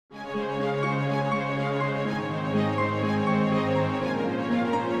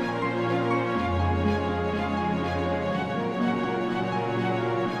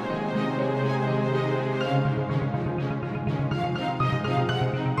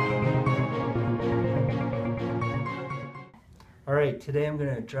right, today I'm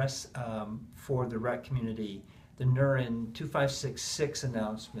going to address for the Rett community the Neuren 2566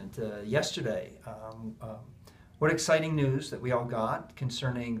 announcement yesterday. What exciting news that we all got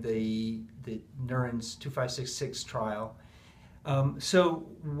concerning the Neuren's 2566 trial. So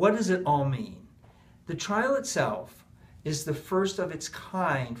what does it all mean? The trial itself is the first of its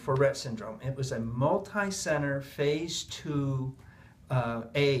kind for Rett syndrome. It was a multi-center phase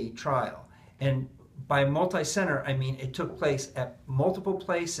 2A trial. And by multi-center, I mean it took place at multiple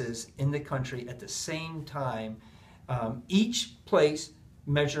places in the country at the same time, each place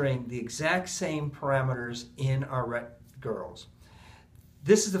measuring the exact same parameters in our Rett girls.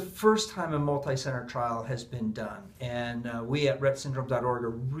 This is the first time a multi-center trial has been done, and we at rettsyndrome.org are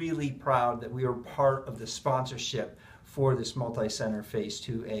really proud that we are part of the sponsorship for this multi-center phase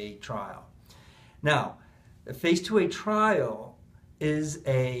 2A trial. Now, the phase 2A trial is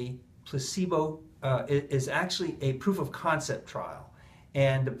a placebo is actually a proof of concept trial.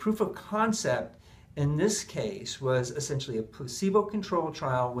 And the proof of concept in this case was essentially a placebo-controlled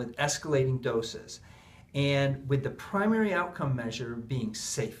trial with escalating doses, and with the primary outcome measure being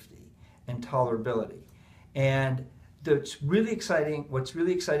safety and tolerability. And what's really exciting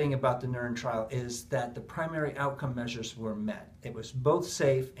about the Neuren trial is that the primary outcome measures were met. It was both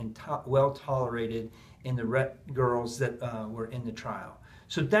safe and well tolerated in the Rett girls that were in the trial.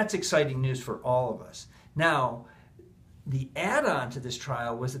 So that's exciting news for all of us. Now, the add-on to this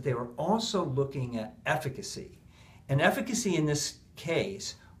trial was that they were also looking at efficacy. And efficacy in this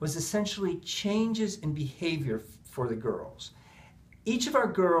case was essentially changes in behavior for the girls. Each of our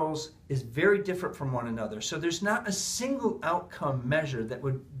girls is very different from one another, so there's not a single outcome measure that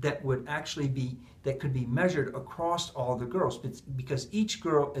could be measured across all the girls, because each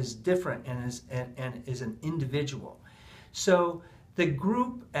girl is different and is an individual. So the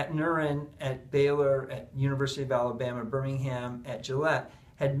group at Neuren, at Baylor, at University of Alabama Birmingham, at Gillette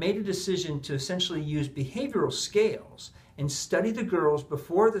had made a decision to essentially use behavioral scales and study the girls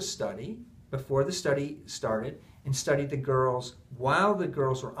before the study started, and study the girls while the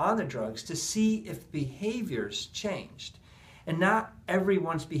girls were on the drugs to see if behaviors changed. And not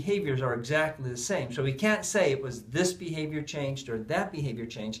everyone's behaviors are exactly the same. So we can't say it was this behavior changed or that behavior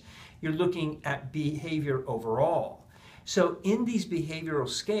changed. You're looking at behavior overall. So in these behavioral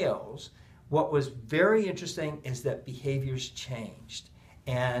scales, what was very interesting is that behaviors changed,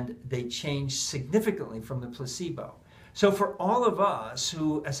 and they changed significantly from the placebo. So for all of us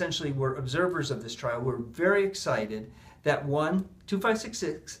who essentially were observers of this trial, we're very excited that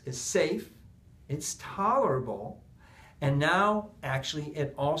 2566 is safe, it's tolerable, and now actually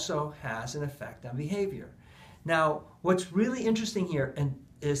it also has an effect on behavior. Now, what's really interesting here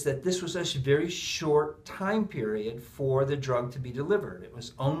is that this was a very short time period for the drug to be delivered. It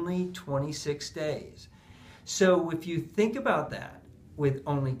was only 26 days. So if you think about that, with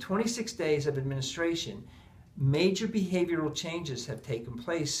only 26 days of administration, major behavioral changes have taken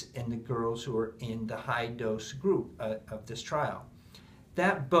place in the girls who are in the high dose group of this trial.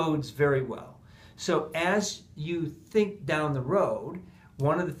 That bodes very well. So as you think down the road,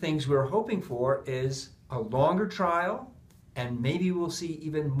 one of the things we're hoping for is a longer trial, and maybe we'll see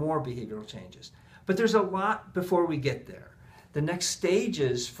even more behavioral changes. But there's a lot before we get there. The next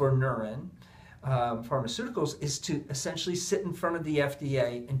stages for Neuren Pharmaceuticals is to essentially sit in front of the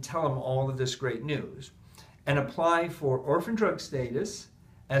FDA and tell them all of this great news, and apply for orphan drug status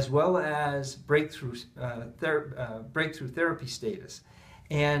as well as breakthrough therapy status.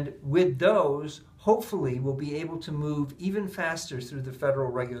 And with those, hopefully we'll be able to move even faster through the federal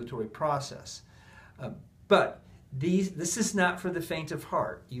regulatory process. But this is not for the faint of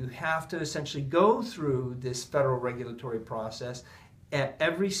heart. You have to essentially go through this federal regulatory process at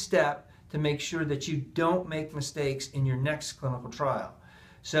every step to make sure that you don't make mistakes in your next clinical trial.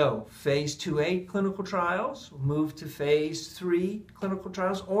 So phase 2A clinical trials, move to phase 3 clinical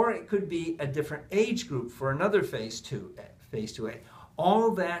trials, or it could be a different age group for another phase 2A.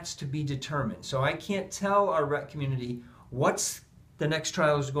 All that's to be determined. So I can't tell our Rett community what's the next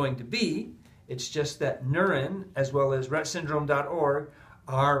trial is going to be. It's just that Neuren, as well as rettsyndrome.org,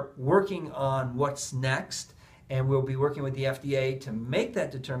 are working on what's next, and we'll be working with the FDA to make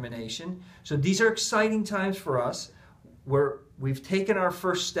that determination. So these are exciting times for us. We've taken our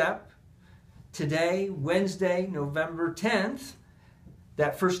first step. Today, Wednesday, November 10th,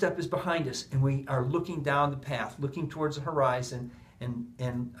 that first step is behind us, and we are looking down the path, looking towards the horizon,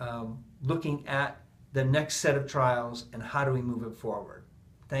 and looking at the next set of trials and how do we move it forward.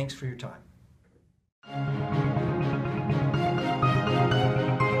 Thanks for your time.